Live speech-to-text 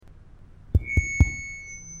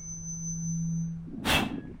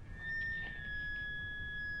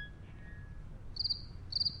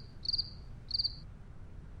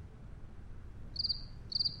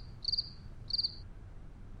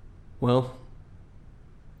Well,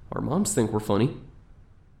 our moms think we're funny.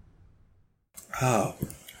 Oh.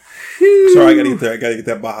 Sorry, I gotta get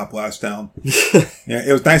that Baja Blast down. Yeah,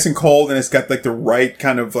 it was nice and cold, and it's got like the right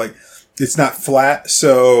kind of like, it's not flat,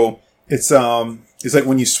 so it's like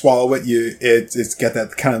when you swallow it, it's got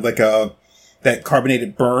that kind of like that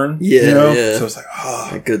carbonated burn. Yeah, you know? yeah. So it's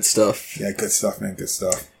like, Good stuff. Yeah, good stuff, man. Good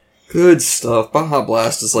stuff. Good stuff. Baja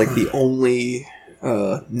Blast is like the only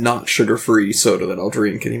not sugar-free soda that I'll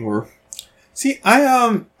drink anymore. See,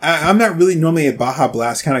 I'm not really normally a Baja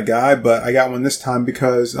Blast kind of guy, but I got one this time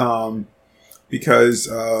because I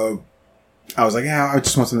was like, yeah, I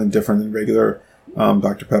just want something different than regular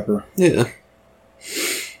Dr. Pepper. Yeah.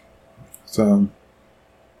 So,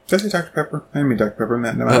 did I say Dr. Pepper? I didn't mean Dr. Pepper. I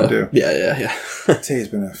meant do. Yeah. Today's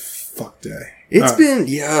been a fuck day. It's been,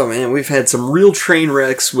 man, we've had some real train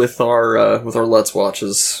wrecks with our Let's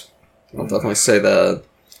Watches. I'll definitely say that.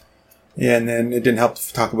 Yeah, and then it didn't help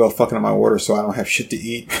to talk about fucking on my order, so I don't have shit to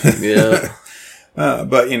eat. Yeah.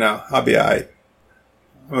 But, I'll be alright.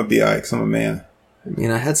 I'm gonna be alright, because I'm a man. I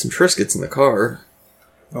mean, I had some Triscuits in the car.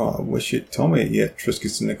 Oh, I wish you'd told me you had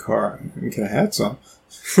Triscuits in the car. We could have had some.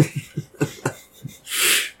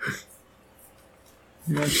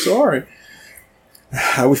 I'm sorry.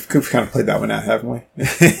 We've kind of played that one out, haven't we?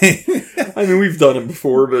 I mean, we've done it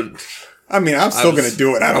before, but... I mean, I'm still going to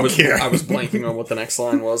do it. I don't care. I was blanking on what the next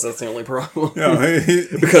line was. That's the only problem. No,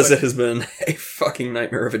 because it has been a fucking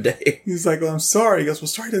nightmare of a day. He's like, well, I'm sorry. He goes, well,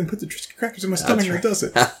 sorry I didn't put the Triscuit crackers in my stomach when it does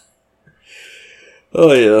it.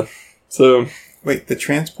 Oh, yeah. So... Wait, the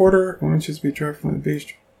transporter? Women should be driven from the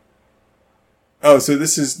beach. Oh, so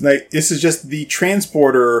this is just the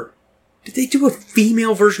transporter. Did they do a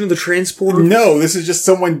female version of the transporter? No, this is just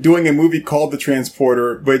someone doing a movie called The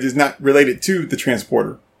Transporter, but it is not related to the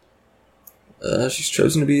transporter. She's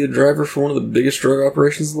chosen to be a driver for one of the biggest drug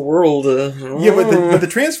operations in the world. Yeah, but the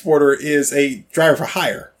transporter is a driver for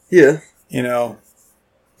hire. Yeah.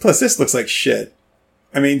 Plus, this looks like shit.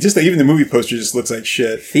 I mean, just even the movie poster just looks like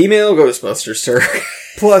shit. Female Ghostbusters, sir.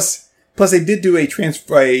 Plus, they did do a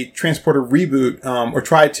transporter reboot, or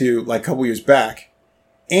tried to, like, a couple years back.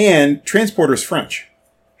 And Transporter's French.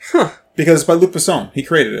 Huh. Because it's by Luc Besson. He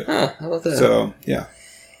created it. Huh, how about that? So, yeah.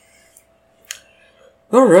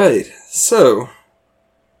 Alright, so,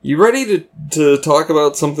 you ready to talk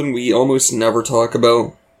about something we almost never talk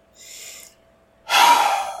about?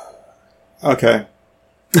 Okay.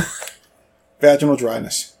 Vaginal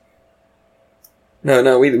dryness.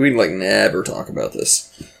 No, we like never talk about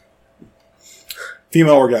this.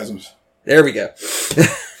 Female orgasms. There we go.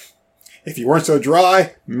 If you weren't so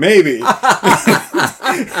dry, maybe.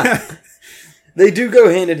 They do go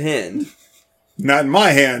hand in hand. Not in my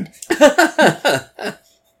hand.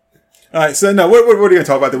 Alright, so no, what are you going to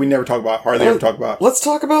talk about that we never talk about, hardly ever talk about? Let's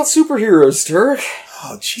talk about superheroes, Turk.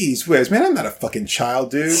 Oh, jeez whiz, man, I'm not a fucking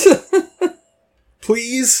child, dude.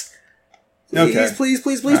 Please? Okay. Please.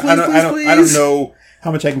 I don't know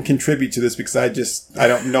how much I can contribute to this because I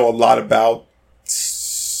don't know a lot about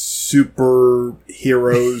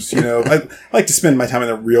superheroes, I like to spend my time in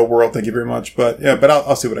the real world, thank you very much, but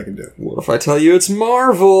I'll see what I can do. What if I tell you it's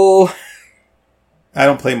Marvel? I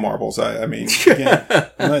don't play marbles. I mean, again,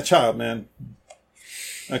 I'm not a child, man.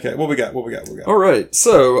 Okay, what we got? Alright,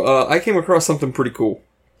 so, I came across something pretty cool.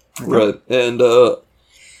 Okay. Right, and,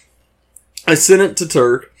 I sent it to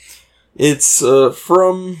Turk. It's,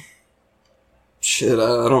 from... Shit,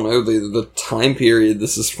 I don't know the time period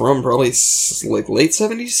this is from. Probably, like, late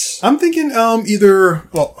 70s? I'm thinking, either...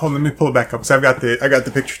 Well, hold on, let me pull it back up, because I got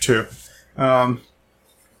the picture, too.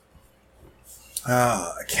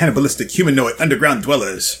 Cannibalistic humanoid underground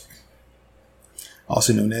dwellers.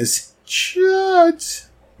 Also known as Chuds.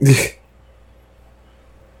 Here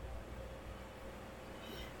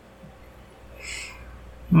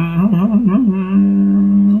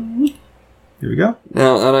we go.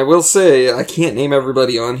 Now, and I will say, I can't name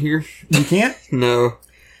everybody on here. You can't? No.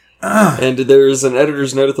 And there's an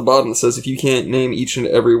editor's note at the bottom that says if you can't name each and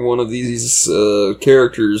every one of these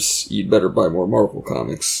characters, you'd better buy more Marvel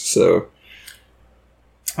comics. So,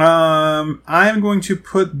 I'm going to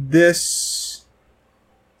put this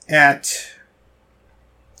at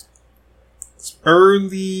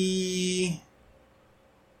early...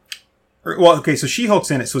 Well, okay, so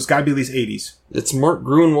She-Hulk's in it, so it's gotta be at least 80s. it's Mark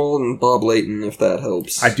Gruenwald and Bob Layton, if that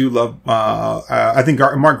helps. I do love, I think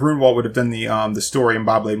Mark Gruenwald would have done the story and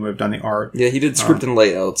Bob Layton would have done the art. Yeah, he did script and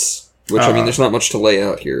layouts, which, I mean, there's not much to lay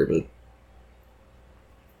out here, but...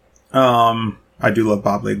 I do love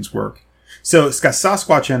Bob Layton's work. So it's got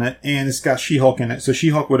Sasquatch in it, and it's got She-Hulk in it. So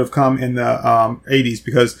She-Hulk would have come in the 80s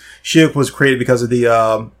because She-Hulk was created because of the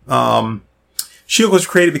She-Hulk was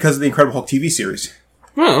created because of the Incredible Hulk TV series.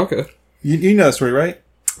 Oh, okay. You know the story, right?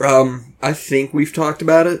 I think we've talked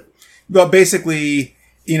about it. Well, basically,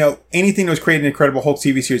 anything that was created in the Incredible Hulk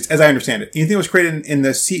TV series, as I understand it, anything that was created in the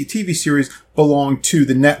TV series belonged to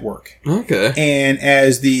the network. Okay. And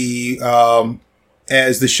as the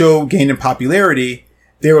show gained in popularity,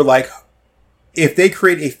 they were like, if they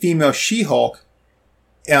create a female She-Hulk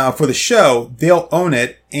for the show, they'll own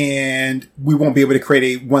it, and we won't be able to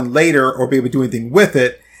create one later or be able to do anything with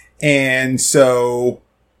it. And so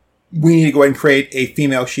we need to go ahead and create a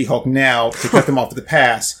female She-Hulk now to cut them off at the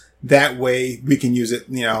pass. That way we can use it,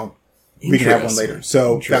 we can have one later.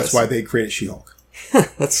 So that's why they created She-Hulk.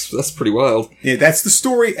 That's pretty wild. Yeah, that's the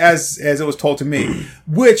story as it was told to me,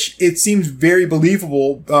 which it seems very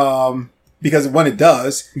believable, because when it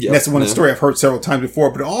does, Yep, that's one story I've heard several times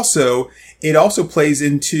before, but it also plays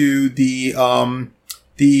into the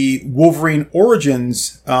Wolverine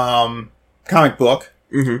Origins, comic book,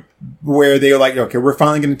 where they're like, okay, we're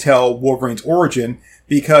finally going to tell Wolverine's origin,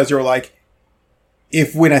 because they're like,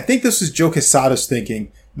 I think this is Joe Quesada's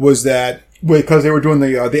thinking, was that, because they were doing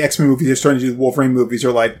the X-Men movies, they're starting to do the Wolverine movies,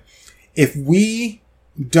 they're like, if we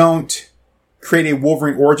don't create a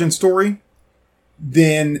Wolverine origin story,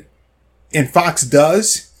 then, and Fox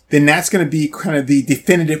does, then that's going to be kind of the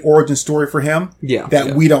definitive origin story for him.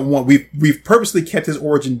 Yeah. We don't want. We've purposely kept his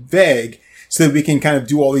origin vague so that we can kind of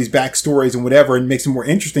do all these backstories and whatever and make them more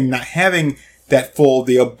interesting, not having that full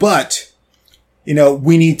deal. But,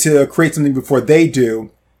 we need to create something before they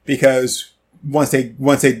do, because once they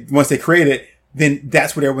create it, then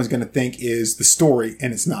that's what everyone's going to think is the story,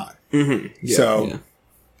 and it's not. Mm-hmm. Yeah,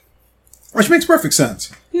 Which makes perfect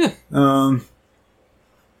sense. Yeah.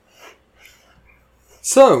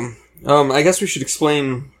 So, I guess we should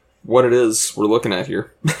explain what it is we're looking at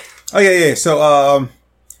here. Oh yeah.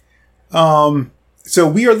 So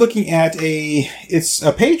we are looking at it's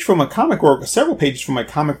a page from a comic, or several pages from my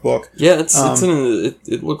comic book. Yeah,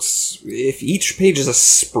 it looks, if each page is a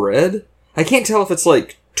spread, I can't tell if it's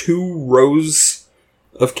like 2 rows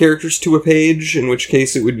of characters to a page, in which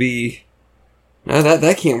case it would be, no,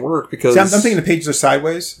 that can't work, because... See, I'm thinking the pages are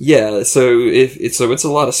sideways. Yeah, so it's a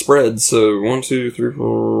lot of spreads, so 1, 2, 3,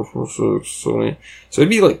 4, 5, 6, 7, 8. So it'd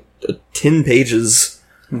be like 10 pages.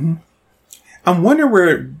 Mm-hmm. I'm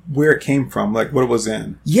wondering where it came from, like what it was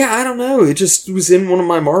in. Yeah, I don't know. It just was in one of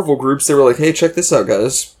my Marvel groups. They were like, hey, check this out,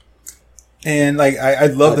 guys. And like,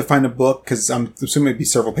 I'd love to find a book, because I'm assuming it'd be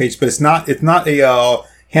several pages, but it's not a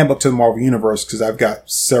handbook to the Marvel Universe, because I've got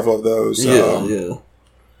several of those. Yeah.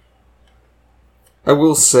 I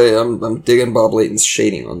will say, I'm digging Bob Layton's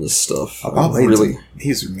shading on this stuff. Bob Layton,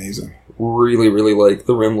 he's amazing. Really, really like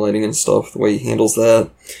the rim lighting and stuff, the way he handles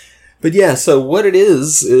that. But yeah, so what it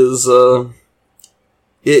is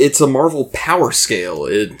it's a Marvel power scale.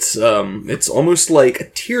 It's almost like a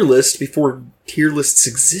tier list before tier lists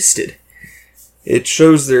existed. It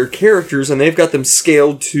shows their characters, and they've got them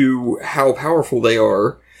scaled to how powerful they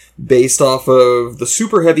are, based off of the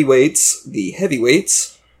super heavyweights, the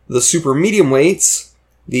heavyweights, the super medium weights,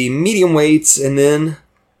 the medium weights, and then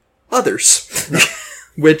others.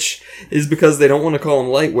 Which is because they don't want to call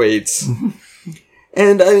them lightweights.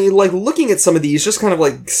 And, I mean, like, looking at some of these, just kind of,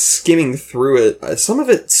 like, skimming through it, some of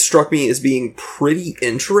it struck me as being pretty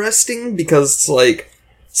interesting, because it's, like,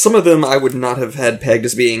 some of them I would not have had pegged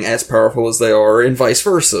as being as powerful as they are, and vice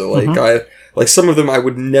versa. Like, some of them I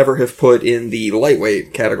would never have put in the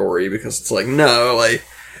lightweight category, because it's like, no, like,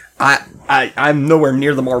 I'm nowhere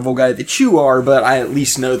near the Marvel guy that you are, but I at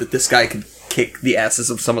least know that this guy could kick the asses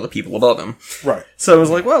of some of the people above him. Right. So I was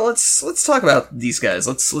like, well, let's talk about these guys.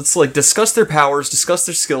 Let's like discuss their powers, discuss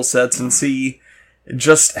their skill sets, and see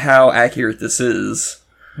just how accurate this is.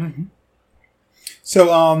 Mm-hmm.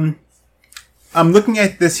 So, I'm looking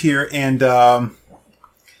at this here, and there's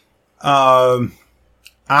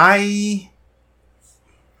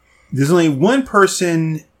only one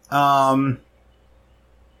person on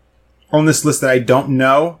this list that I don't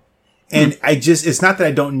know. And it's not that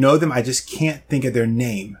I don't know them, I just can't think of their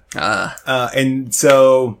name. And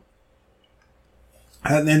so,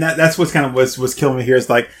 and that's what's kind of what's killing me here is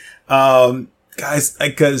like, guys,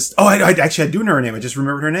 because, I do know her name. I just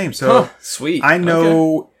remembered her name. So, sweet. I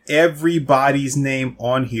know everybody's name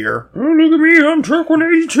on here. Oh, look at me, I'm Truck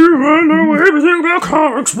 182. I know everything about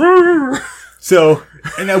comics. So,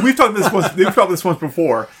 and we've talked this once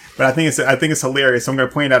before, but I think it's hilarious. So I'm going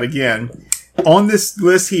to point it out again. On this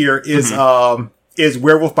list here is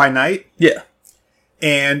Werewolf by Night. Yeah.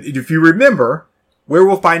 And if you remember,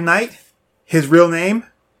 Werewolf by Night, his real name?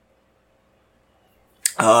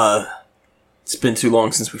 It's been too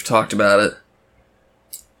long since we've talked about it.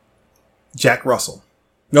 Jack Russell.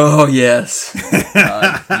 Oh, yes.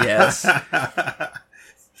 Yes.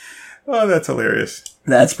 Oh, that's hilarious.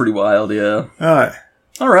 That's pretty wild, yeah. All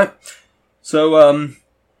Alright. So,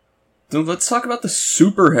 let's talk about the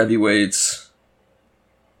super heavyweights.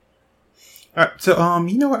 right. So,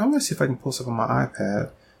 you know what? I'm gonna see if I can pull this up on my iPad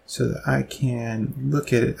so that I can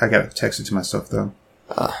look at it. I gotta text it to myself though.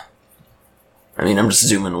 I mean, I'm just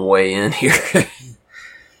zooming way in here.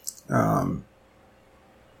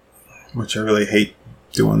 Which I really hate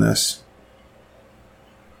doing this.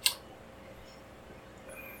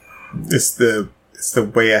 It's the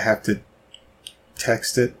way I have to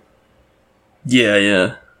text it.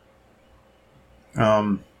 Yeah.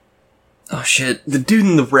 Um, Oh shit, the dude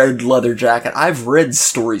in the red leather jacket, I've read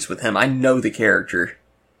stories with him, I know the character.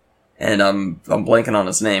 And I'm blanking on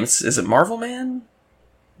his name. Is it Marvel Man?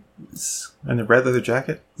 and the red leather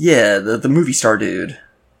jacket? Yeah, the movie star dude.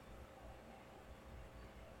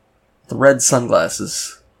 The red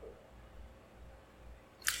sunglasses.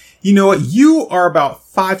 You know what? You are about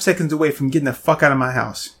 5 seconds away from getting the fuck out of my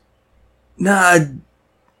house. Nah,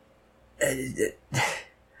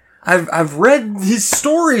 I've read his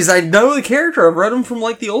stories. I know the character. I've read him from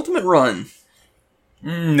like the Ultimate Run.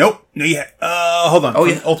 Nope. No, you hold on. Oh,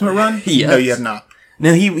 From yeah. Ultimate Run? Yes. No, you have not.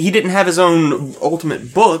 Now he didn't have his own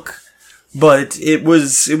Ultimate book, but it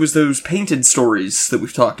was those painted stories that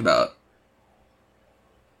we've talked about.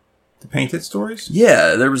 The painted stories?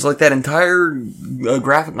 Yeah, there was like that entire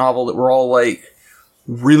graphic novel that were all like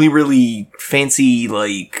really, really fancy,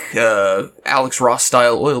 like Alex Ross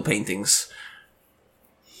style oil paintings.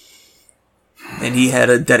 And he had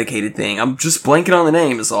a dedicated thing. I'm just blanking on the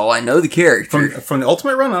name is all. I know the character. From the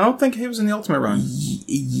Ultimate Run? I don't think he was in the Ultimate Run.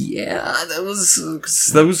 Yeah,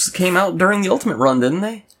 those came out during the Ultimate Run, didn't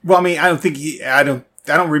they? Well, I mean, I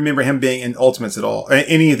don't remember him being in Ultimates at all.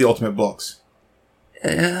 Any of the Ultimate books.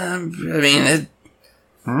 I mean,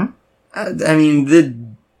 I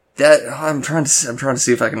mean, I'm trying to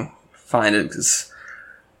see if I can find it because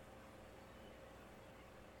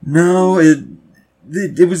no,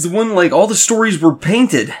 it was the one like all the stories were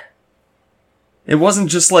painted. It wasn't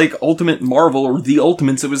just like Ultimate Marvel or The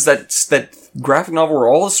Ultimates. It was that graphic novel where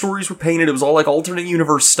all the stories were painted. It was all like alternate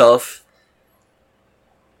universe stuff.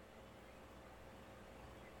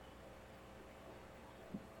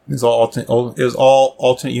 It was all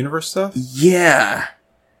alternate universe stuff? Yeah.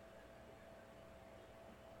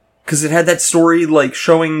 Because it had that story, like,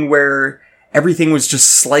 showing where everything was just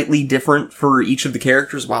slightly different for each of the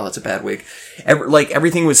characters. Wow, that's a bad wig.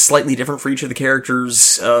 Everything was slightly different for each of the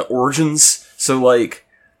characters' origins. So, like,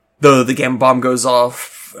 the gamma bomb goes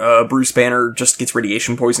off, Bruce Banner just gets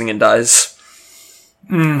radiation poisoning and dies.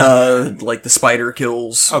 Like, the spider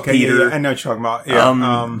kills Peter. Yeah, I know what you're talking about. Yeah.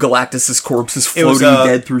 Galactus' corpse is floating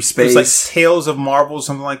dead through space. It was like Tales of Marvel,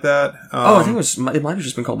 something like that. I think it might have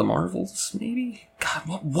just been called The Marvels, maybe? God,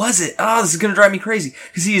 what was it? Oh, this is gonna drive me crazy.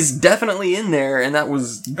 Because he is definitely in there, and that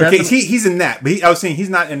was okay, he's in that. But I was saying he's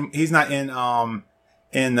not in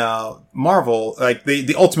Marvel, like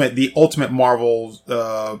the ultimate Marvel,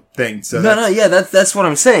 thing. So no, yeah, that's what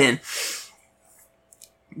I'm saying.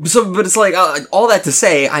 So, but it's like, all that to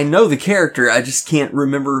say, I know the character, I just can't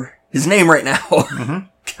remember his name right now. Mm-hmm.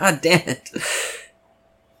 God damn it.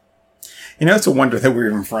 You know, it's a wonder that we're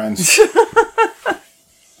even friends.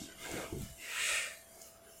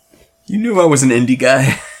 You knew I was an indie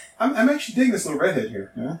guy. I'm actually digging this little redhead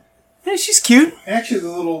here. Yeah, yeah, she's cute. Actually, the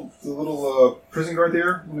little prison guard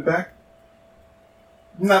there in the back.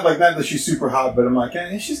 Not that she's super hot, but I'm like,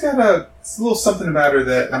 she's got a little something about her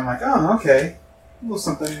that I'm like, oh, okay. A little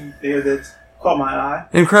something there that caught my eye.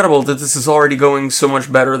 Incredible that this is already going so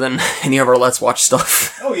much better than any of our Let's Watch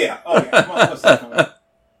stuff. Oh yeah. Most definitely.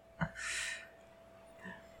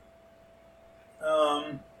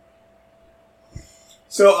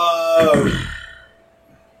 So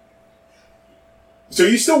are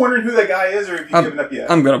you still wondering who that guy is, or have you given up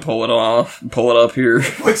yet? I'm gonna pull it up here.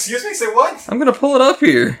 Excuse me? Say what? I'm gonna pull it up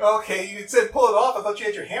here. Okay, you said pull it off. I thought you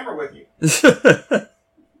had your hammer with you.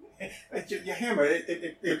 Your hammer,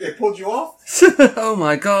 it pulled you off? Oh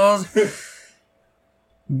my god.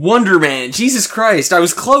 Wonder Man. Jesus Christ. I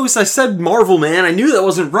was close. I said Marvel Man. I knew that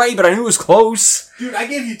wasn't right, but I knew it was close. Dude, I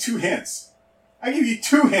gave you 2 hints. I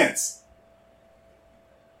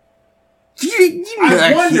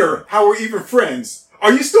wonder how we're even friends.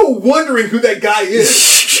 Are you still wondering who that guy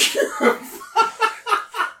is?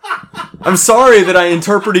 I'm sorry that I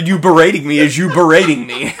interpreted you berating me as you berating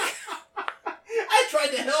me. I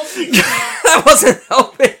tried to help you. That wasn't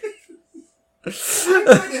helping. I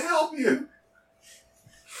tried to help you.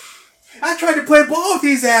 I tried to play ball with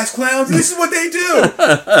these ass clowns. This is what they do.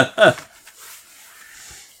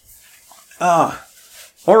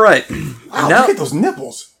 All right. Wow, look at those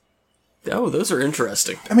nipples. Oh, those are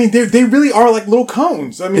interesting. I mean, they really are like little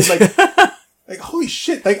cones. I mean, like, like holy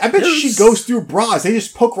shit! Like, I bet she goes through bras. They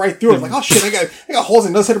just poke right through it. Like, oh shit! I got holes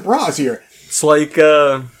in another set of bras here. It's like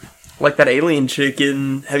that alien chick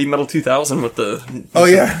in Heavy Metal 2000 with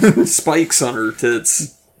the spikes on her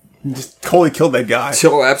tits. Just totally killed that guy.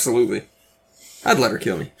 Oh, absolutely. I'd let her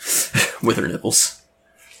kill me With her nipples.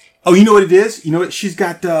 Oh, you know what it is? You know what? She's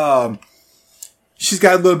got a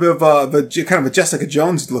little bit of kind of a Jessica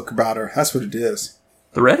Jones look about her. That's what it is.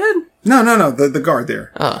 The redhead? No. The guard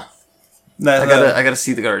there. Ah. I gotta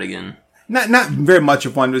see the guard again. Not very much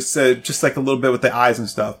of one. Just like a little bit with the eyes and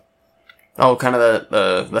stuff. Oh, kind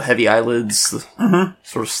of the heavy eyelids, the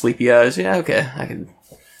sort of sleepy eyes. Yeah, okay. I can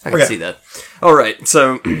see that. All right,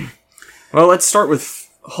 so, well, let's start with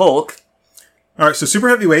Hulk. All right, so super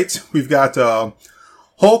heavyweights. We've got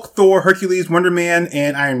Hulk, Thor, Hercules, Wonder Man,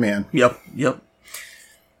 and Iron Man. Yep.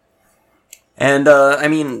 And, I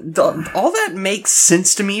mean, all that makes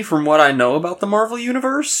sense to me from what I know about the Marvel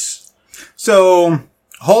Universe. So,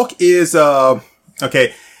 Hulk is,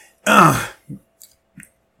 okay,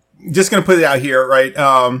 just gonna put it out here, right?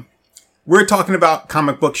 We're talking about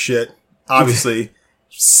comic book shit, obviously.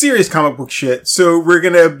 Serious comic book shit. So we're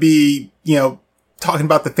gonna be, talking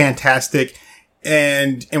about the fantastic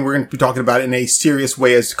and we're gonna be talking about it in a serious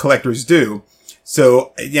way as collectors do.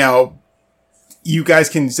 So, you guys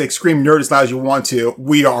can scream nerd as loud as you want to.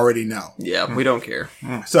 We already know. Yeah, we don't care.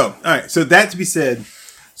 So, alright. So that to be said,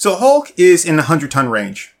 so Hulk is in the 100-ton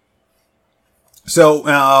range.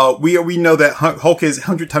 So, we know that Hulk is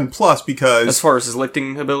 100-ton plus because... As far as his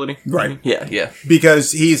lifting ability? Right. Yeah.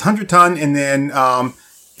 Because he's 100-ton and then,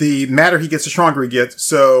 the madder he gets, the stronger he gets.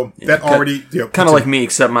 So, that already... kind of like me,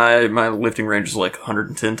 except my lifting range is like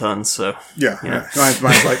 110 tons, so... Yeah. Mine's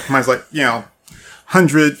like,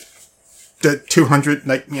 100 to 200,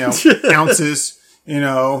 ounces,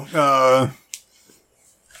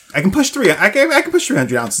 I can push 300. I can push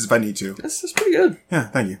 300 ounces if I need to. That's pretty good. Yeah,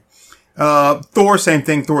 thank you. Thor, same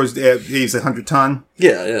thing. Thor's he's 100-ton.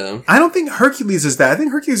 Yeah. I don't think Hercules is that. I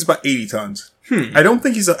think Hercules is about 80 tons. I don't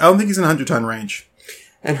think he's in 100-ton range.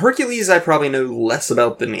 And Hercules, I probably know less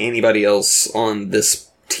about than anybody else on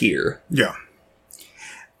this tier. Yeah.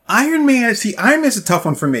 Iron Man, Iron Man's a tough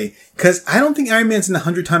one for me because I don't think Iron Man's in the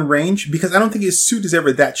 100-ton range because I don't think his suit is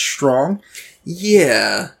ever that strong.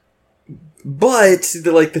 Yeah. But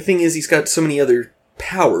the thing is, he's got so many other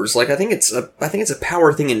powers. Like, I think it's a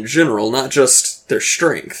power thing in general, not just their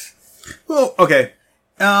strength. Well, okay.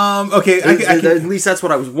 Okay. At least that's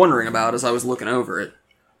what I was wondering about as I was looking over it.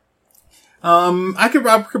 I could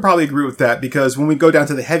probably agree with that because when we go down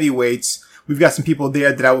to the heavyweights, we've got some people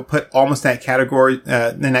there that I would put almost in that category,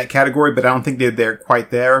 but I don't think they're quite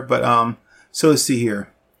there. But, so let's see here.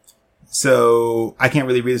 So I can't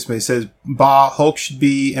really read this, but it says Hulk should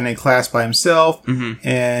be in a class by himself. Mm-hmm.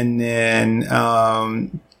 And then,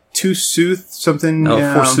 Forsooth, something.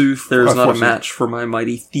 Forsooth, there's not a match for my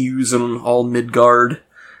mighty thews and all Midgard.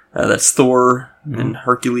 That's Thor. Mm-hmm. And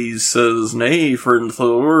Hercules says, "Nay, friend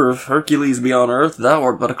Thor, if Hercules be on earth, thou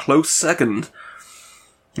art but a close second."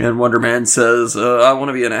 And Wonder Man says, "I want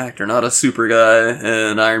to be an actor, not a super guy."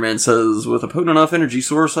 And Iron Man says, "With a potent enough energy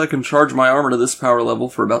source, I can charge my armor to this power level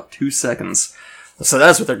for about 2 seconds." So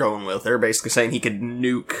that's what they're going with. They're basically saying he could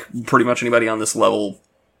nuke pretty much anybody on this level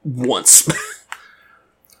once.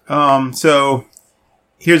 So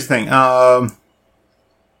here's the thing. I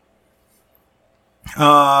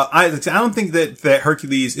don't think that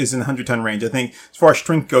Hercules is in the 100-ton range. I think as far as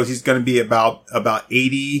strength goes, he's going to be about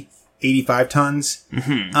 80, 85 tons.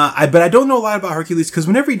 Mm-hmm. But I don't know a lot about Hercules because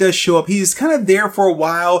whenever he does show up, he's kind of there for a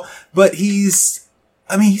while, but he's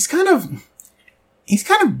kind of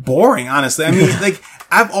boring, honestly. I mean,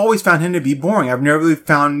 I've always found him to be boring. I've never really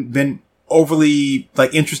been overly,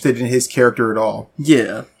 interested in his character at all.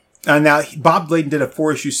 Yeah. Now, Bob Layton did a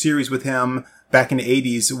 4-issue series with him back in the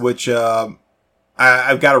 80s, which,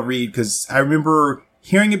 I've got to read because I remember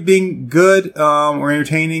hearing it being good, or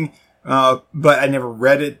entertaining, but I never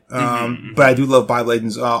read it. But I do love Bob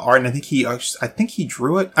Layton's, art, and I think he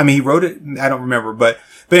drew it. I mean, he wrote it. I don't remember, but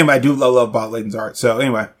anyway, I do love Bob Layton's art. So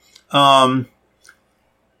anyway, Wonder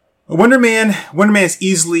Man is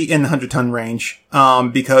easily in the 100-ton range,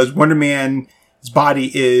 because Wonder Man's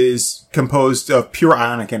body is composed of pure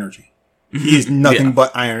ionic energy. He is nothing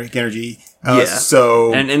but ionic energy.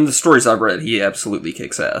 So, and in the stories I've read, he absolutely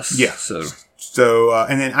kicks ass. Yeah. So,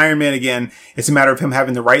 and then Iron Man again, it's a matter of him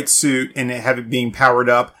having the right suit and have it being powered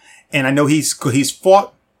up. And I know he's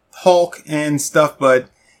fought Hulk and stuff, but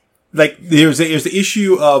there's the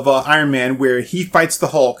issue of Iron Man where he fights the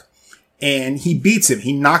Hulk and he beats him,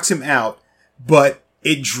 he knocks him out, but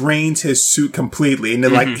it drains his suit completely. And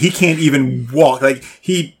then, like, he can't even walk. Like,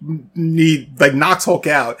 he knocks Hulk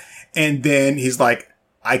out. And then he's like,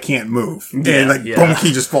 I can't move. And, like, boom,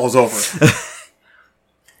 he just falls over.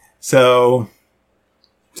 So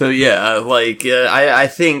yeah, like, I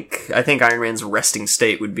think Iron Man's resting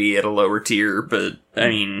state would be at a lower tier, but, I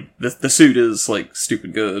mean, the suit is, like,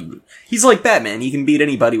 stupid good. He's like Batman. He can beat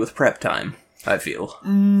anybody with prep time, I feel.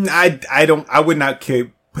 I would not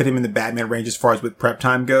put him in the Batman range as far as with prep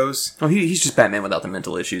time goes. Oh, he's just Batman without the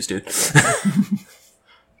mental issues, dude.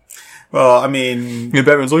 Well, I mean... Yeah,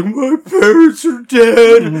 Batman's like, my parents are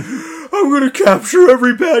dead. I'm gonna capture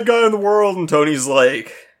every bad guy in the world. And Tony's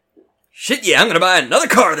like, shit, yeah, I'm gonna buy another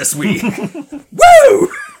car this week.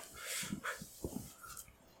 Woo!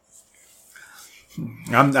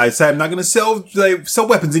 I said I'm not gonna sell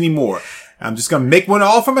weapons anymore. I'm just gonna make one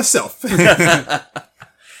all for myself. Right,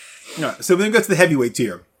 so then we go to the heavyweight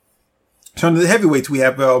tier. So under the heavyweights we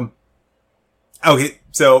have, okay,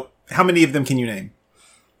 so how many of them can you name?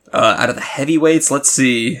 Out of the heavyweights, let's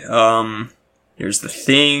see. There's the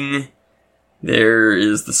Thing. There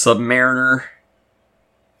is the Submariner.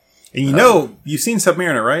 And you've seen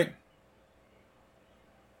Submariner, right?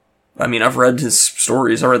 I mean, I've read his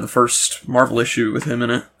stories. I read the first Marvel issue with him in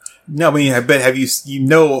it. No, I mean, I bet have you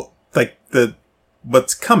like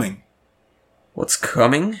what's coming? What's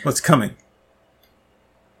coming? What's coming?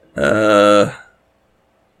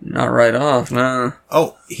 Not right off, no.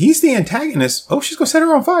 Oh, he's the antagonist. Oh, she's gonna set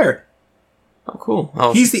her on fire. Oh, cool.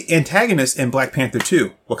 He's the antagonist in Black Panther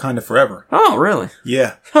 2, Wakanda Forever. Oh, really?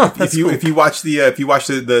 Yeah. Huh, that's cool. If you watch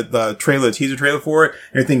the trailer, the teaser trailer for it,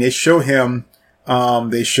 everything, they show him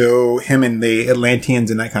and the Atlanteans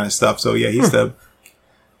and that kind of stuff. So yeah, he's the...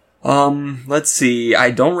 Let's see.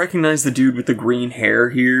 I don't recognize the dude with the green hair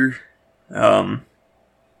here. That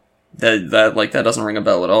doesn't ring a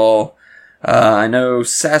bell at all. I know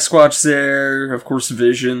Sasquatch there, of course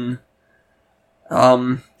Vision.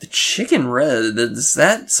 The Chicken Red, is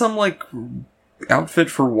that some, like, outfit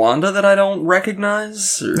for Wanda that I don't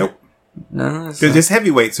recognize? Or? Nope. No? They're just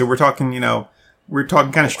heavyweight, so we're talking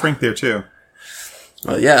kind of strength there, too.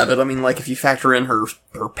 Yeah, but I mean, like, if you factor in her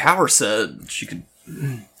power set, she could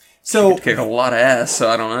kick a lot of ass, so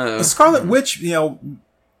I don't know. The Scarlet Witch,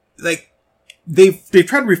 like, they've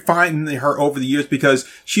tried to refine her over the years because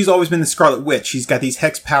she's always been the Scarlet Witch. She's got these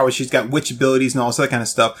hex powers, she's got witch abilities and all that kind of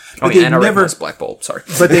stuff. But and I recognize Black Bolt, sorry.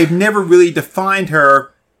 But they've never really defined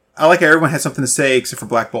her. I like how everyone has something to say except for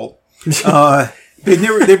Black Bolt. They've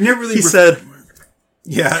never really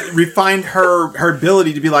refined her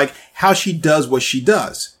ability to be like how she does what she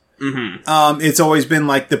does. Mm-hmm. It's always been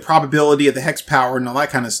like the probability of the hex power and all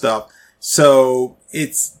that kind of stuff. So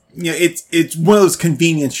it's one of those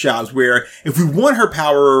convenience jobs where if we want her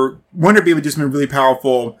to be able to do something really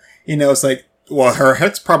powerful, it's like, well, her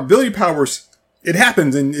hex probability powers, it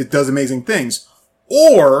happens and it does amazing things.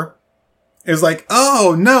 Or it's like,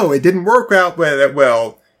 oh no, it didn't work out that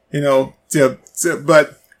well,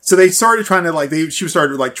 so they started trying to she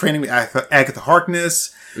started training with Agatha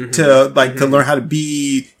Harkness to learn how to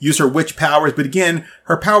use her witch powers. But again,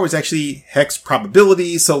 her power is actually hex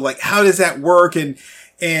probability. So how does that work? And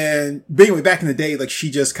anyway, back in the day, she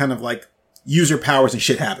just kind of use her powers and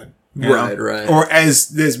shit happened. Right. Or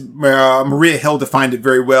as Maria Hill defined it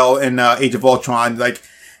very well in Age of Ultron,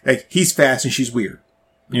 he's fast and she's weird.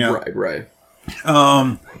 Right.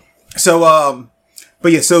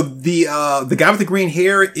 But yeah, so the guy with the green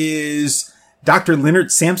hair is Dr.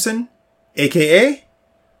 Leonard Samson, aka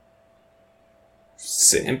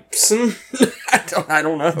Samson? I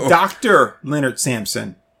don't know. Dr. Leonard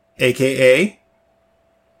Samson, aka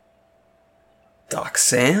Doc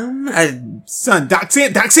Sam? Doc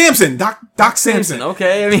Samson. Doc Samson.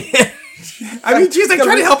 Okay, I mean, geez, I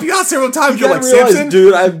tried to help you out several times. You're like, realize, Samson?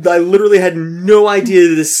 Dude, I literally had no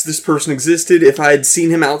idea this person existed. If I had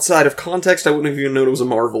seen him outside of context, I wouldn't have even known it was a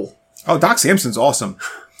Marvel. Oh, Doc Samson's awesome.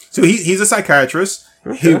 So he's a psychiatrist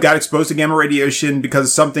who got exposed to gamma radiation because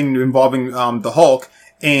of something involving the Hulk,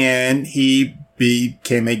 and he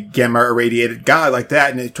became a gamma irradiated guy like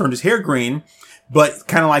that, and it turned his hair green. But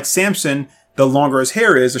kind of like Samson, the longer his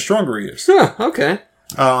hair is, the stronger he is. Huh, okay.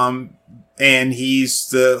 And he's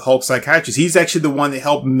the Hulk psychiatrist. He's actually the one that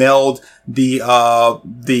helped meld the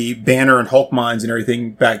Banner and Hulk minds and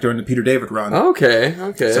everything back during the Peter David run. Okay.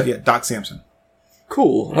 So yeah, Doc Samson.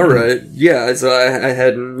 Cool. All right. Yeah, so I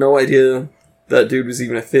had no idea that dude was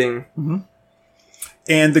even a thing. Mm-hmm.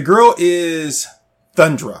 And the girl is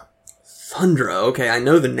Thundra. Thundra. Okay, I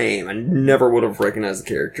know the name. I never would have recognized the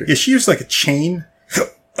character. Yeah, she used a chain.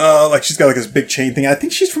 She's got this big chain thing. I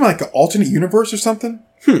think she's from an alternate universe or something.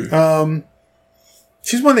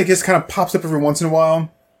 She's one that just kind of pops up every once in a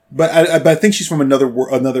while. But I think she's from another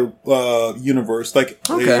universe, like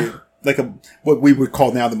what we would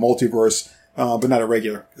call now the multiverse, but not a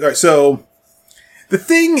regular. All right, so the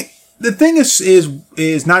thing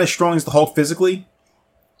is not as strong as the Hulk physically.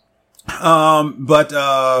 But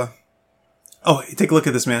take a look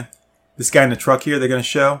at this, man. This guy in the truck here, they're going to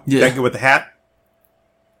show. Yeah. That guy with the hat.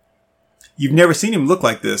 You've never seen him look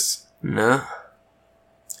like this. No.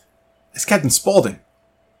 It's Captain Spaulding.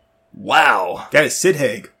 Wow. That is Sid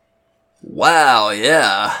Haig. Wow,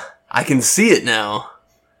 yeah. I can see it now.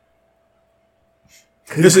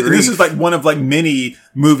 This is like one of like many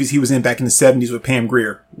movies he was in back in the 70s with Pam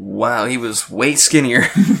Grier. Wow, he was way skinnier.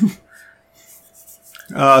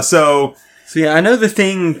 So yeah, I know the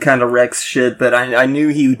Thing kind of wrecks shit, but I knew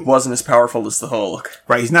he wasn't as powerful as the Hulk.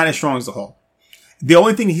 Right, he's not as strong as the Hulk. The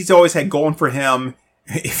only thing he's always had going for him,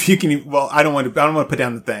 if you can, well, I don't want to put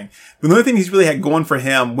down the Thing. But the only thing he's really had going for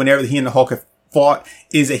him whenever he and the Hulk have fought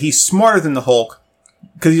is that he's smarter than the Hulk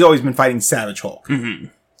because he's always been fighting Savage Hulk. Mm-hmm.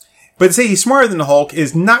 But to say he's smarter than the Hulk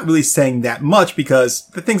is not really saying that much because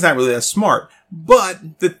the Thing's not really that smart.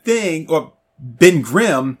 But the Thing, or Ben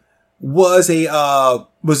Grimm, was in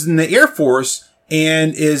the Air Force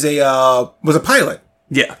and was a pilot.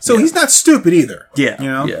 Yeah. So he's not stupid either. Yeah. You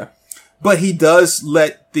know? Yeah. But he does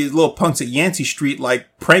let the little punks at Yancey Street like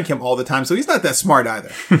prank him all the time, so he's not that smart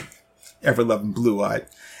either. Ever loving blue-eyed.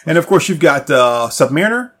 And of course you've got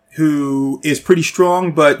Submariner, who is pretty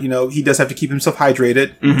strong, but you know, he does have to keep himself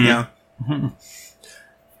hydrated. Mm-hmm.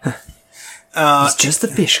 Yeah. He's just a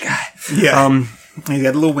fish guy. Yeah. He's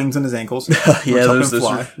got little wings on his ankles. Yeah,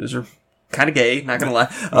 those are kind of gay, not gonna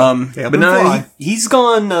lie. But no, he's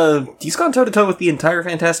gone toe to toe with the entire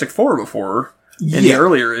Fantastic Four before. In the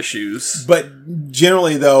earlier issues. But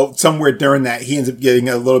generally, though, somewhere during that, he ends up getting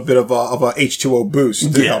a little bit of a H2O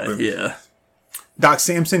boost to help him. Yeah. Doc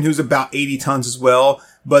Samson, who's about 80 tons as well.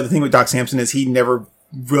 But the thing with Doc Samson is he never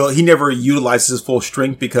utilizes his full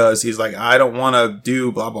strength because he's like, I don't want to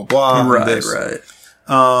do blah, blah, blah. Right.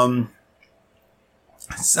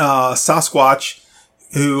 Sasquatch,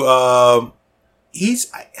 who, I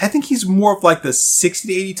think he's more of like the 60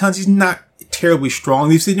 to 80 tons. He's not terribly strong.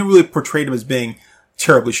 They didn't really portray him as being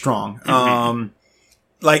terribly strong. Mm-hmm.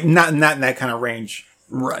 Like not in that kind of range.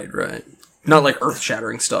 Right. Not like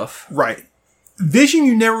earth-shattering stuff. Right. Vision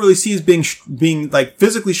you never really see as being like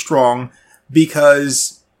physically strong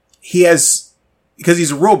because he's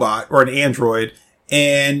a robot or an android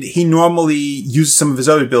and he normally uses some of his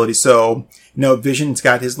other abilities. So, you know, Vision's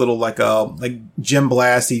got his little like gym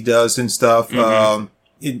blast he does and stuff. Mm-hmm.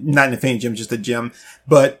 Not in a faint gym, just a gym.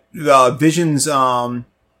 But Vision's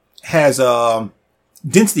has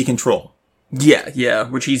density control. Yeah,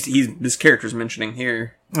 which his character's mentioning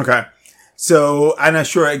here. Okay. So I'm not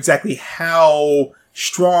sure exactly how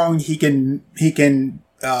strong he can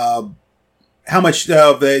how much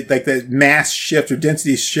of the mass shift or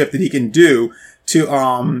density shift that he can do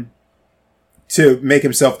to make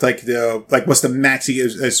himself what's the max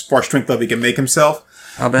as far strength level he can make himself.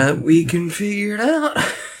 I bet we can figure it out.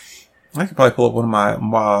 I could probably pull up one of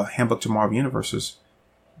my Handbook to Marvel Universes.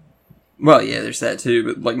 Well, yeah, there's that too,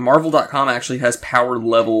 but like Marvel.com actually has power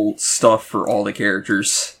level stuff for all the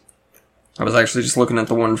characters. I was actually just looking at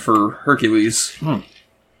the one for Hercules. What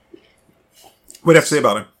do you have to say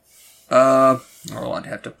about him? I'd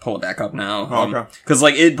have to pull it back up now. Okay. Because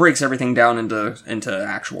like it breaks everything down into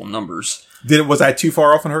actual numbers. Was I too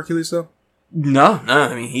far off on Hercules though? No.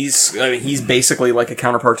 I mean he's basically like a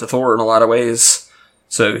counterpart to Thor in a lot of ways.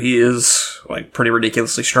 So he is like pretty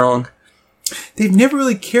ridiculously strong. They've never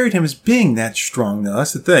really carried him as being that strong though.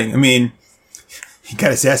 That's the thing. I mean, he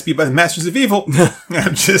got his ass beat by the Masters of Evil.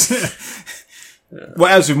 I'm just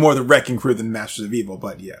well, as with more the Wrecking Crew than Masters of Evil,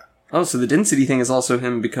 but yeah. Oh, so the density thing is also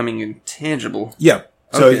him becoming intangible. Yeah.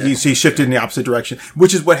 So okay. he shifted in the opposite direction,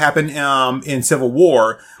 which is what happened in Civil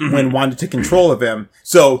War when Wanda took control of him.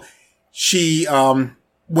 So she,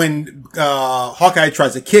 when Hawkeye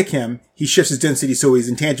tries to kick him, he shifts his density so he's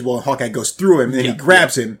intangible, and Hawkeye goes through him, and then he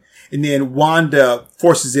grabs him, and then Wanda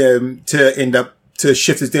forces him to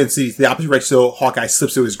shift his density to the opposite direction, so Hawkeye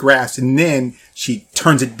slips through his grasp, and then she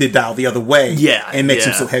turns the dial the other way, and makes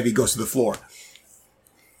him so heavy he goes to the floor.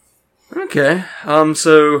 Okay,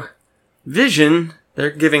 so Vision,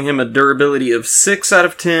 they're giving him a durability of 6 out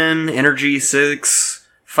of 10, energy 6,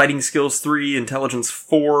 fighting skills 3, intelligence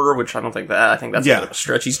 4, which I think that's a bit of a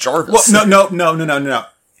stretch. He's Jarvis. Well, no.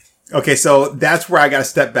 Okay, so that's where I gotta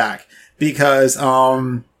step back. Because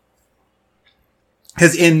in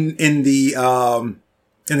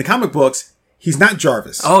the comic books, he's not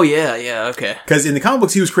Jarvis. Oh, yeah, okay. Because in the comic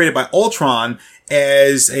books, he was created by Ultron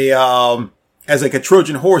as as like a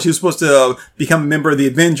Trojan horse. He was supposed to become a member of the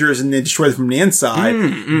Avengers and then destroy them from the inside.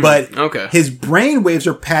 But his brain waves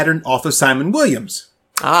are patterned off of Simon Williams.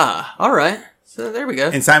 Ah, all right. So there we go.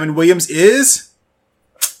 And Simon Williams is?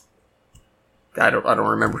 I don't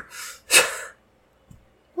remember.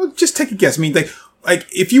 Well, just take a guess. I mean, like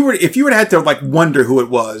if you were to have to like wonder who it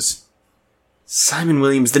was. Simon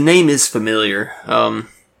Williams. The name is familiar. It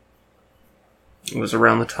was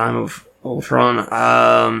around the time of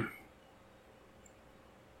Ultron.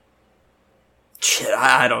 Shit,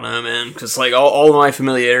 I don't know, man. Because like all my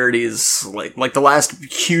familiarities, like the last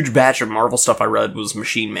huge batch of Marvel stuff I read was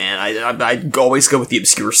Machine Man. I always go with the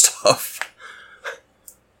obscure stuff.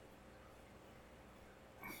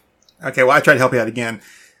 Okay, well, I tried to help you out again.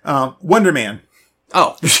 Wonder Man.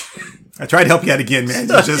 Oh, I tried to help you out again, man.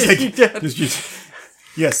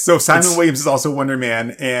 Yes. So Simon Williams is also Wonder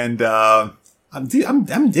Man, and I'm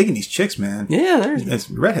digging these chicks, man. Yeah,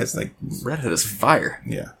 Redhead's like Redhead is fire.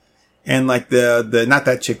 Yeah. And like the not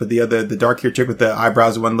that chick, but the dark haired chick with the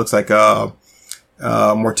eyebrows, the one that looks like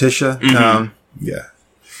Morticia. Yeah.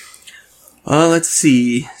 Let's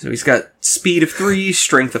see. So he's got speed of 3,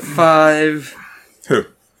 strength of 5. Who?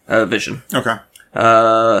 Vision. Okay.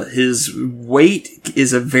 His weight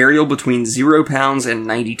is a variable between 0 pounds and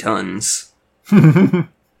 90 tons.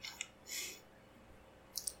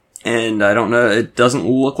 And I don't know, it doesn't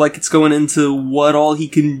look like it's going into what all he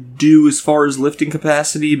can do as far as lifting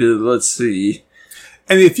capacity, but let's see.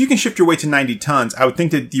 And if you can shift your weight to 90 tons, I would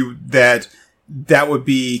think that that would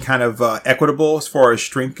be kind of equitable as far as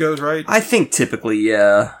strength goes, right? I think typically,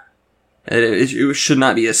 yeah. It should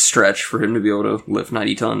not be a stretch for him to be able to lift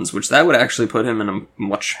 90 tons, which that would actually put him in a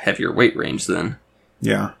much heavier weight range then.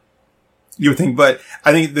 Yeah. You would think, but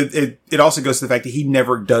I think that it also goes to the fact that he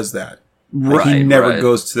never does that. Like he never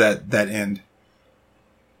goes to that end.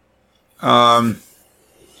 Yeah,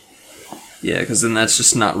 because then that's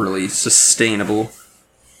just not really sustainable.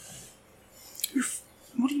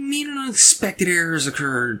 What do you mean unexpected errors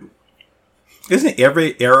occurred? Isn't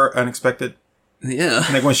every error unexpected? Yeah.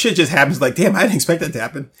 Like when shit just happens, like, damn, I didn't expect that to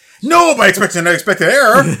happen. Nobody expects an unexpected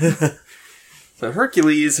error. So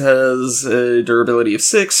Hercules has a durability of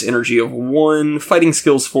 6, energy of 1, fighting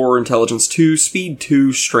skills 4, intelligence 2, speed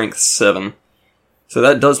 2, strength 7. So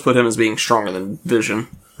that does put him as being stronger than Vision.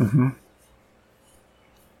 Mm-hmm.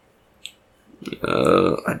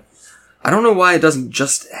 I don't know why it doesn't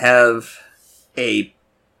just have a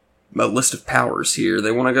list of powers here.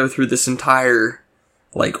 They want to go through this entire,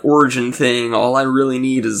 like, origin thing. All I really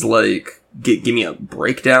need is, like, give me a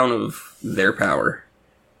breakdown of their power.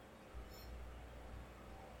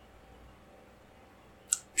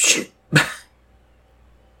 Shit.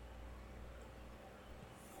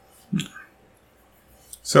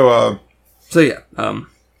 So yeah,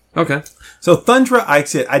 okay. So Thundra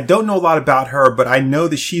Ixit, I don't know a lot about her, but I know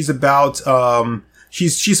that she's about,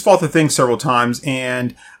 she's fought the thing several times,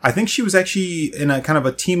 and I think she was actually in a kind of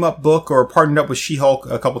a team-up book or partnered up with She-Hulk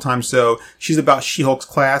a couple times, so she's about She-Hulk's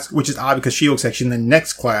class, which is odd because She-Hulk's actually in the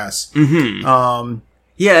next class. Mm-hmm.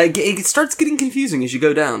 Yeah, it starts getting confusing as you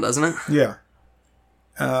go down, doesn't it? Yeah.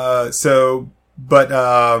 But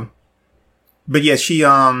yeah, she's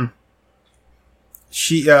also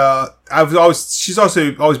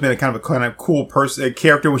always been a kind of cool person, a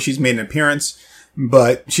character when she's made an appearance,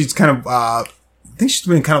 but she's kind of, I think she's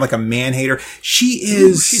been kind of like a man-hater.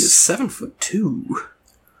 She's 7'2".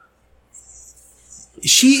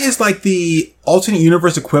 She is like the alternate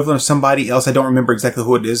universe equivalent of somebody else. I don't remember exactly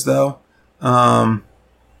who it is though.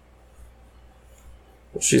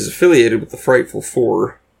 She's affiliated with the Frightful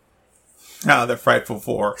Four. Oh, the Frightful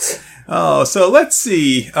Four. Oh, so let's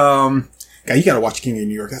see. God, you gotta watch King of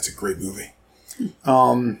New York. That's a great movie.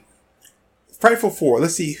 Frightful Four.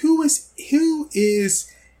 Let's see. Who is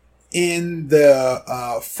in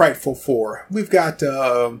the Frightful Four? We've got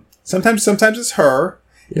sometimes it's her.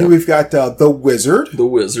 Yep. Then we've got the Wizard. The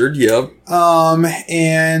Wizard, yep.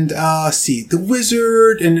 And see, the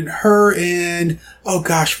Wizard and her and oh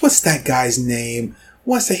gosh, what's that guy's name?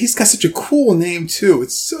 What's that? He's got such a cool name too.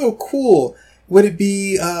 It's so cool. Would it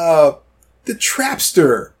be the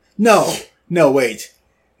Trapster? No, wait.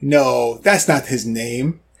 No, that's not his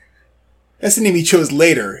name. That's the name he chose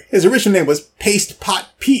later. His original name was Paste Pot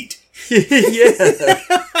Pete. Yeah.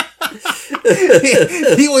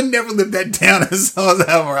 He would never live that down as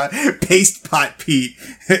right? Paste Pot Pete,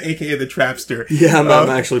 aka the Trapster. Yeah, I'm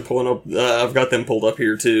actually pulling up. I've got them pulled up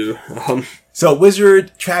here too. So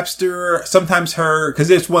Wizard, Trapster, sometimes her, because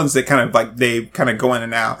there's ones that kind of like they kind of go in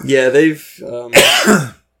and out. Yeah, they've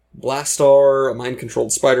Blastar, a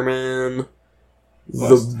mind-controlled Spider-Man,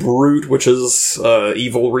 the Brute, which is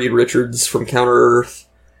evil Reed Richards from Counter-Earth,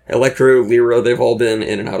 Electro, Lyra, they've all been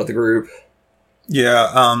in and out of the group.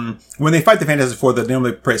 Yeah, when they fight the Fantastic Four, they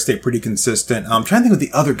normally stay pretty consistent. I'm trying to think what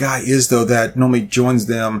the other guy is, though, that normally joins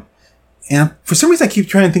them. And for some reason, I keep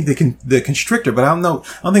trying to think the Constrictor, but I don't know.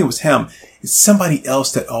 I don't think it was him. It's somebody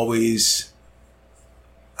else that always...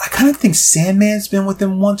 I kind of think Sandman's been with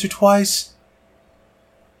them once or twice.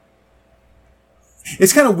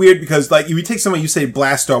 It's kind of weird because, like, if you take someone, you say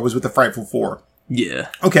Blastar was with the Frightful Four. Yeah.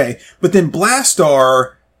 Okay, but then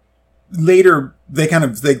Blastar, later, they kind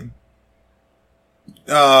of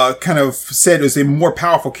said is a more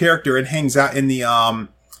powerful character and hangs out in the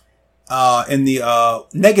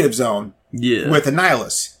negative zone with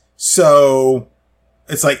Annihilus. So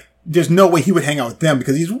it's like there's no way he would hang out with them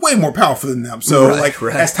because he's way more powerful than them. So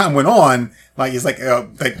as time went on, like he's like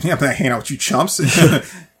I'm not hanging out with you chumps.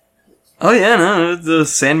 Oh yeah, no, the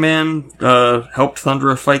Sandman helped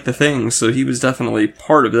Thundra fight the Thing, so he was definitely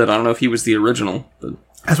part of it. I don't know if he was the original, but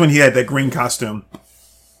that's when he had that green costume.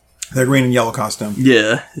 The green and yellow costume.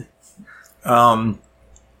 Yeah. And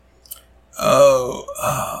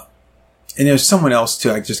there's someone else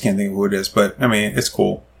too. I just can't think of who it is, but I mean, it's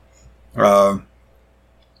cool. But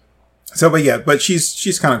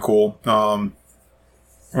she's kind of cool.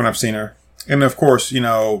 When I've seen her, and of course,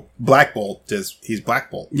 Black Bolt he's Black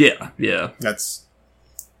Bolt. Yeah. That's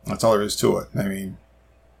all there is to it. I mean,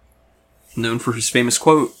 known for his famous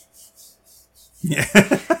quote. Yeah.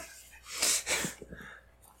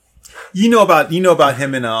 You know about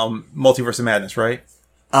him in Multiverse of Madness, right?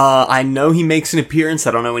 I know he makes an appearance.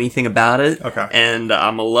 I don't know anything about it. Okay. And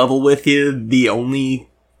I'm a level with you. The only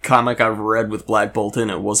comic I've read with Black Bolt in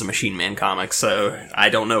it was a Machine Man comic, so I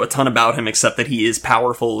don't know a ton about him except that he is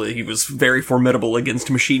powerful. He was very formidable against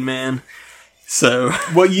Machine Man. So,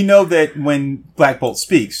 well, you know that when Black Bolt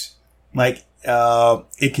speaks, like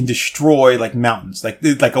it can destroy like mountains, like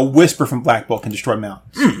a whisper from Black Bolt can destroy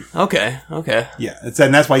mountains. Okay. Yeah,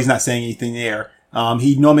 and that's why he's not saying anything there.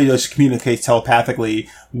 He normally just communicates telepathically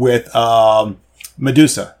with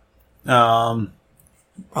Medusa.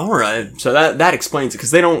 All right, so that explains it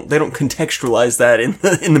because they don't contextualize that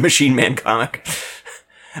in the Machine Man comic.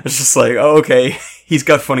 It's just like, oh, okay, he's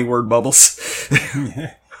got funny word bubbles.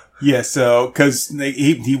 Yeah, so because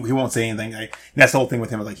he won't say anything. Like, that's the whole thing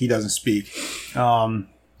with him. Like he doesn't speak. But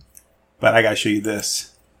I gotta show you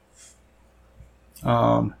this.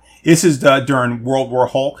 This is during World War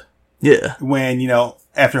Hulk. Yeah, when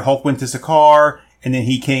after Hulk went to Sakaar and then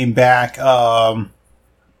he came back and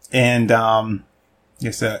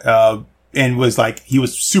was like he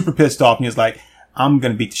was super pissed off and he was like, I'm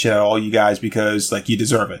gonna beat the shit out of all you guys because like you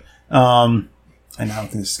deserve it. And I don't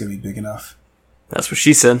think this is gonna be big enough. That's what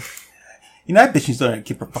she said. That bitch needs to learn to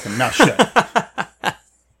keep her fucking mouth shut.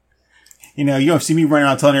 You don't see me running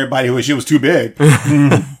around telling everybody it was too big.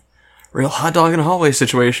 Real hot dog in a hallway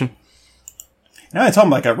situation. And I'm not talking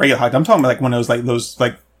about like a regular hot dog. I'm talking about like one of those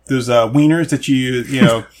wieners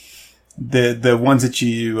that the ones that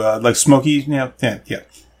you like smoky. Yeah.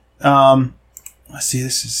 Let's see.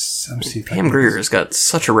 This is. Let me see. Pam Grier has got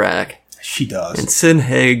such a rack. She does. And Sid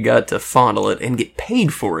Haig got to fondle it and get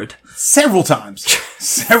paid for it. Several times.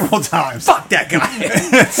 Fuck that guy.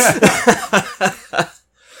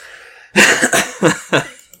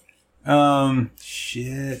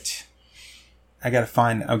 Shit. I'm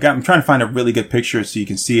trying to find a really good picture so you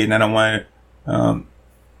can see it, and I don't want to,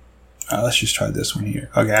 let's just try this one here.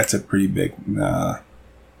 Okay, that's a pretty big,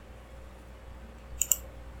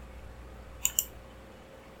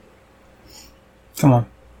 come on.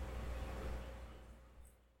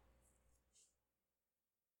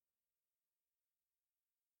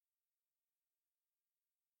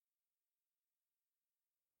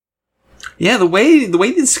 Yeah, the way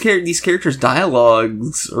these characters'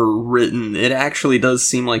 dialogues are written, it actually does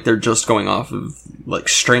seem like they're just going off of like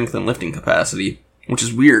strength and lifting capacity, which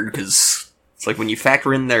is weird because it's like when you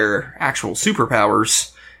factor in their actual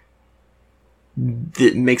superpowers,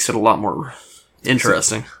 it makes it a lot more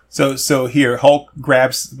interesting. So here, Hulk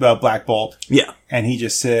grabs the Black Bolt. Yeah, and he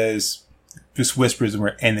just whispers,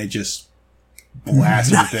 and they just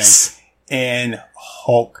blast everything. And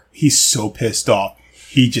Hulk, he's so pissed off.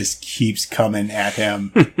 He just keeps coming at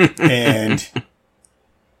him, and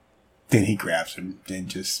then he grabs him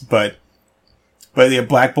and but yeah,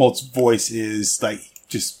 Black Bolt's voice is like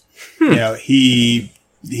just he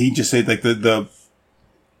just said like the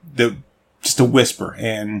just a whisper,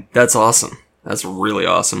 and that's awesome. That's really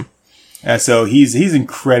awesome. And so he's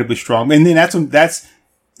incredibly strong, and then that's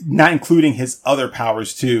not including his other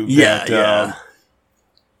powers too. Yeah.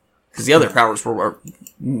 Because the other powers were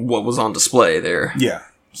what was on display there. Yeah.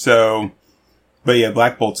 So, but yeah,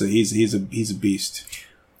 Black Bolt's he's a beast.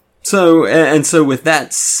 So with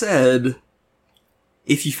that said,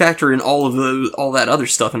 if you factor in all that other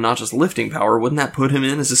stuff and not just lifting power, wouldn't that put him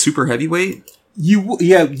in as a super heavyweight? You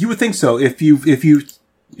would think so. If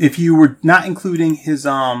you were not including his his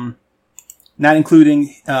other,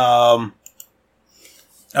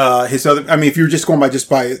 I mean, if you were just going by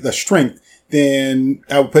the strength, then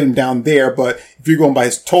I would put him down there. But if you're going by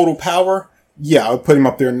his total power, yeah, I would put him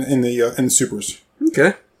up there in the supers.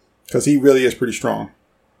 Okay. Because he really is pretty strong.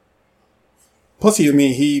 Plus, he's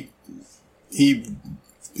the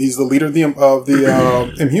leader of the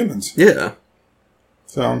Inhumans. Yeah.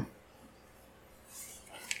 So,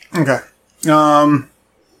 okay. So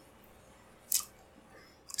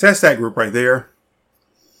that's that group right there.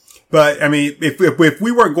 But, I mean, if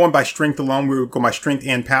we weren't going by strength alone, we were going by strength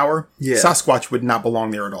and power, Sasquatch would not belong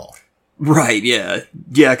there at all. Right, yeah.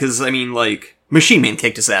 Yeah, because, I mean, like, Machine Man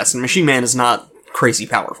kicked his ass, and Machine Man is not crazy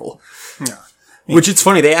powerful. Yeah. Which, it's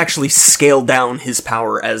funny, they actually scale down his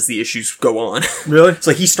power as the issues go on. Really? It's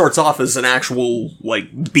like he starts off as an actual,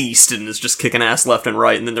 like, beast and is just kicking ass left and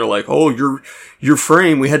right, and then they're like, oh, your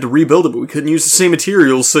frame, we had to rebuild it, but we couldn't use the same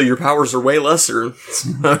materials, so your powers are way lesser.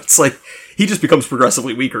 It's like, he just becomes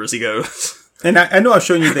progressively weaker as he goes. And I know I've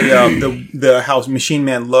shown you the how Machine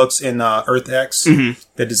Man looks in Earth X,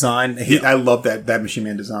 the design. I love that Machine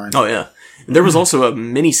Man design. Oh, yeah. And there was also a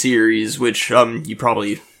mini-series, which you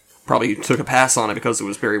probably took a pass on it because it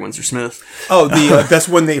was Barry Windsor Smith. Oh, that's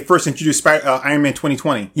when they first introduced Iron Man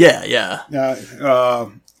 2020. Yeah, yeah.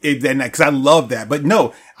 Because I love that. But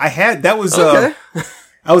no, I had, that was, Okay.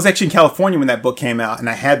 I was actually in California when that book came out, and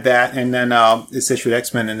I had that, and then it's issued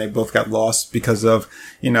X-Men, and they both got lost because of,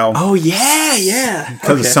 Oh, yeah.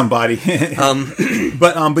 Because of somebody.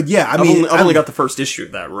 But yeah, I mean... I've only got the first issue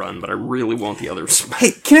of that run, but I really want the others.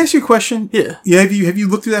 Hey, can I ask you a question? Yeah. Have you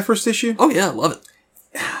looked through that first issue? Oh, yeah, I love it.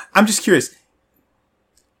 I'm just curious.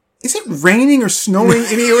 Is it raining or snowing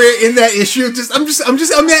anywhere in that issue?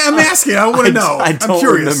 I'm asking. I want to know. I don't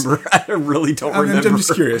remember. I really don't remember. I'm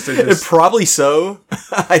just curious. Probably so.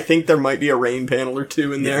 I think there might be a rain panel or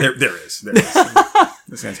two in there. There is. I'm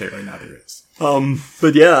just going to tell you right now, there is.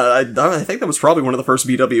 But yeah, I think that was probably one of the first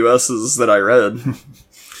BWSs that I read.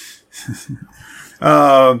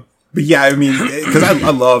 But yeah, I mean, because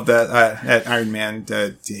I love that Iron Man.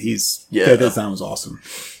 That design was awesome.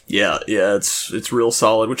 Yeah, it's real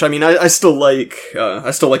solid. Which, I mean, I still like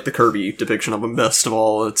the Kirby depiction of him best of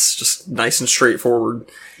all. It's just nice and straightforward.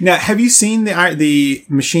 Now, have you seen the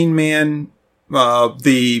Machine Man,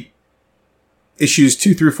 the issues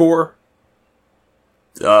 2 through 4?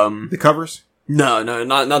 The covers? No,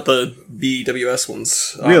 not the BWS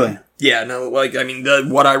ones. Really? Yeah, no, like, I mean,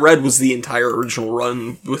 what I read was the entire original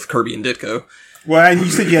run with Kirby and Ditko. Well, you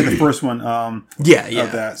said you had the first one. Yeah.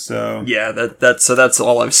 Of that, so yeah, that's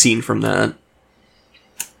all I've seen from that.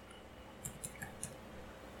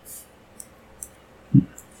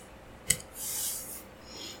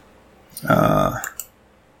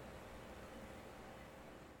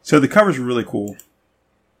 So the covers are really cool.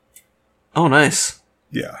 Oh, nice.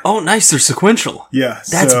 Yeah. Oh, nice. They're sequential. Yeah.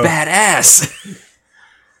 That's badass.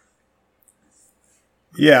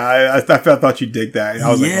 Yeah, I thought you'd dig that.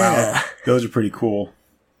 I was like, wow, those are pretty cool.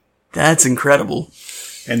 That's incredible.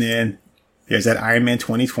 And then there's that Iron Man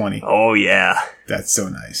 2020. Oh, yeah. That's so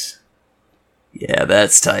nice. Yeah,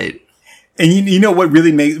 that's tight. And you know what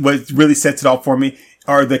really sets it off for me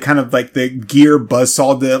are the kind of like the gear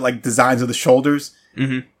buzzsaw, the like designs of the shoulders.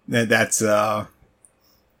 Mm-hmm. That's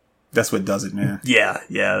what does it, man. Yeah,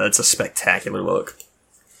 that's a spectacular look.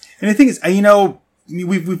 And the thing is,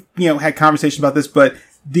 we've had conversations about this, but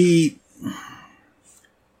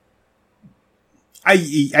I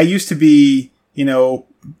used to be,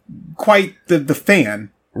 quite the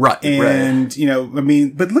fan. Right. And,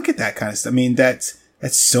 but look at that kind of stuff. I mean, that's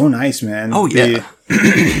so nice, man. Oh, yeah.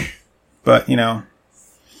 But, yeah.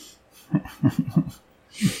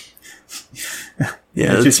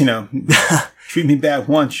 It's just, treat me bad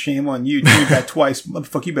once, shame on you. Treat me bad twice,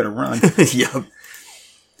 motherfucker, you better run. Yep.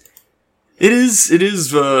 It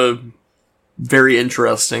is very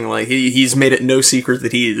interesting. Like, he's made it no secret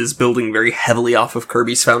that he is building very heavily off of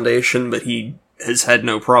Kirby's foundation, but he has had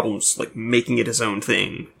no problems, like, making it his own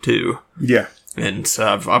thing, too. Yeah. And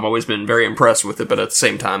I've always been very impressed with it, but at the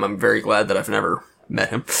same time, I'm very glad that I've never met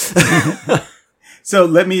him. So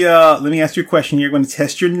let me ask you a question. You're going to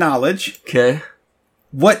test your knowledge. Okay.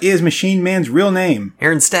 What is Machine Man's real name?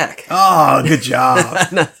 Aaron Stack. Oh, good job.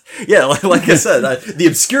 Yeah, like I said, the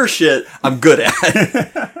obscure shit I'm good at.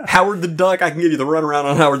 Howard the Duck, I can give you the runaround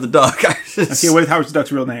on Howard the Duck. Okay, what is Howard the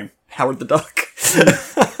Duck's real name? Howard the Duck.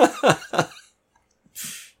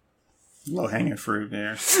 Low hanging fruit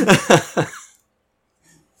there.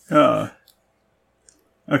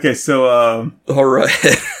 Okay, so All right.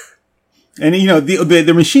 and you know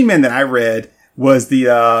the Machine Man that I read was the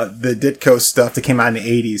Ditko stuff that came out in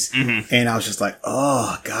the 80s, and I was just like,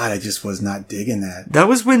 oh god, I just was not digging that. That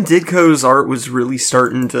was when Ditko's art was really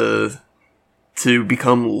starting to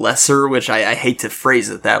become lesser, which I hate to phrase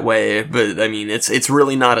it that way, but I mean it's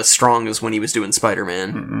really not as strong as when he was doing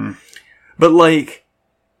Spider-Man. But like,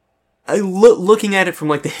 looking at it from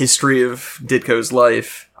like the history of Ditko's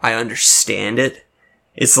life, I understand it.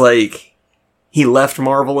 It's like he left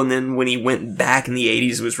Marvel, and then when he went back in the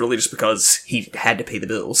 80s, it was really just because he had to pay the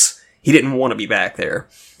bills. He didn't want to be back there.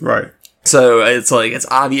 Right. So it's like, it's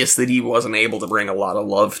obvious that he wasn't able to bring a lot of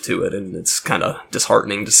love to it, and it's kind of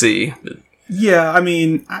disheartening to see. But yeah, I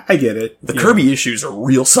mean, I get it. the Kirby issues are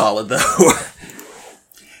real solid, though.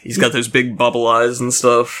 He's got those big bubble eyes and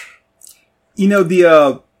stuff. You know,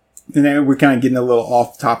 and then we're kind of getting a little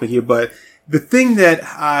off topic here, but the thing that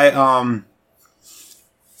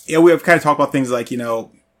we have kind of talked about things like, you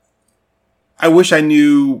know, I wish I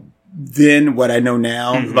knew then what I know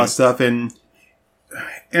now about stuff, and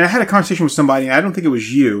I had a conversation with somebody, and I don't think it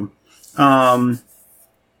was you, but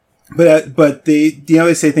they, you know,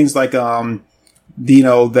 they say things like, you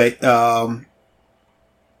know, that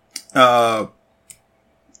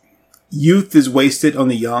youth is wasted on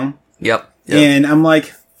the young. Yep. And I'm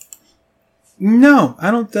like, no,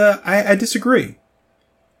 I don't. I disagree.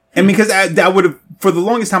 And because I would have, for the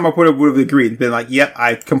longest time, I would have agreed. Been like, yep,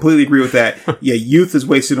 I completely agree with that. Yeah, youth is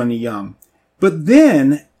wasted on the young. But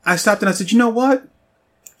then I stopped and I said, you know what?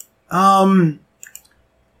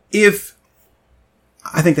 If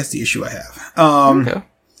I think that's the issue I have. Okay.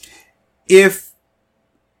 If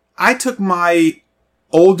I took my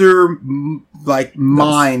older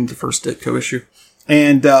mind, the first Ditko issue,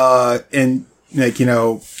 and like, you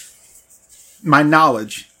know, my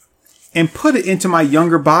knowledge, and put it into my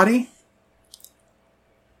younger body,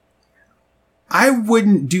 I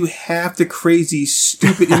wouldn't do half the crazy,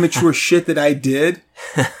 stupid, immature shit that I did.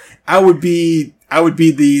 I would be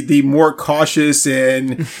the more cautious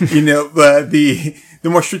and, you know, the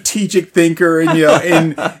more strategic thinker, and, you know,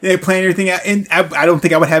 and plan everything out. And I don't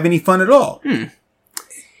think I would have any fun at all.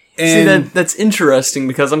 And see, that's interesting,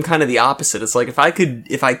 because I'm kind of the opposite. It's like, if I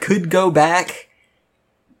could go back,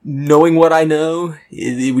 knowing what I know,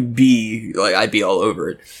 it would be like, I'd be all over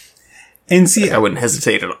it. And see, like, I wouldn't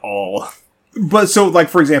hesitate at all. But so, like,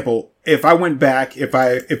 for example, if I went back, if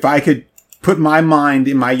I could put my mind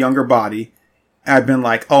in my younger body, I've been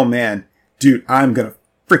like, oh man, dude, I'm gonna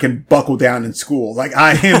freaking buckle down in school. Like,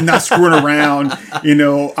 I am not screwing around. You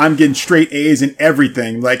know, I'm getting straight A's in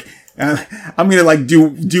everything. Like, I'm gonna like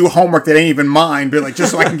do homework that ain't even mine, but like,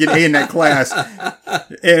 just so I can get A in that class,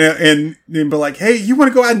 and be like, hey, you want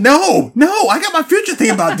to go out? No, I got my future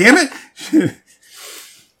thinking about. Damn it!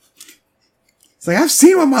 It's like, I've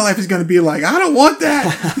seen what my life is gonna be like. I don't want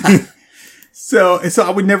that. So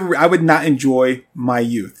I would not enjoy my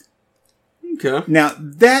youth. Okay. Now,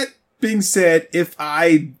 that being said, if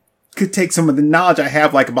I could take some of the knowledge I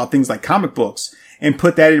have, like, about things like comic books, and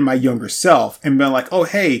put that in my younger self, and be like, oh,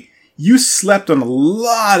 hey, you slept on a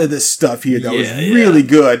lot of this stuff here that was really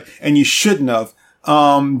good, and you shouldn't have,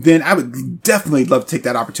 then I would definitely love to take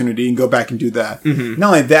that opportunity and go back and do that. Mm-hmm. Not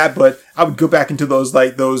only that, but I would go back into those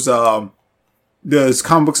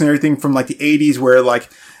comic books and everything from, like, the 80s, where, like,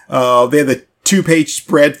 they had the 2-page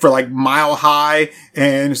spread for like Mile High,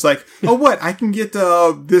 and it's like, oh, what? I can get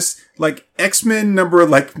this like X-Men number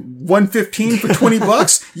like 115 for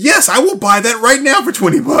 $20. Yes, I will buy that right now for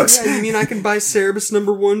 $20. Yeah, you mean I can buy Cerebus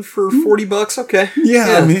number 1 for $40? Okay.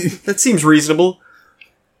 Yeah, I mean, that seems reasonable.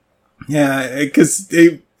 Yeah, because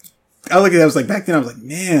I look at that, I was like, back then I was like,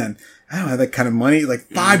 man, I don't have that kind of money. Like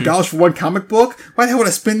 $5 for one comic book? Why the hell would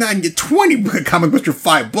I spend that and get 20 comic books for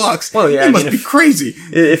 $5? Well, yeah, it must be crazy.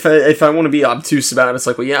 If I want to be obtuse about it, it's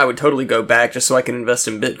like, well, yeah, I would totally go back just so I can invest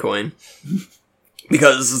in Bitcoin,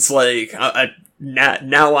 because it's like,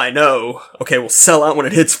 now I know. Okay, we'll sell out when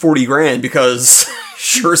it hits $40,000, because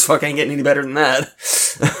sure as fuck ain't getting any better than that.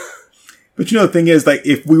 But you know, the thing is, like,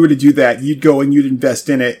 if we were to do that, you'd go and you'd invest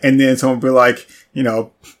in it, and then someone would be like, you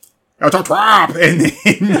know, it's a trap, and then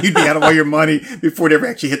you'd be out of all your money before it ever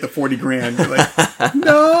actually hit the $40,000. You're like,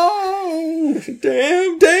 no,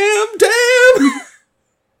 damn.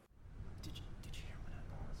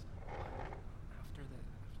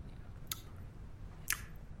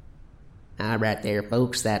 All right there,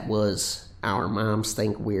 folks. That was Our Moms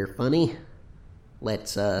Think We're Funny.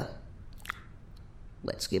 Let's give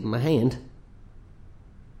them a hand.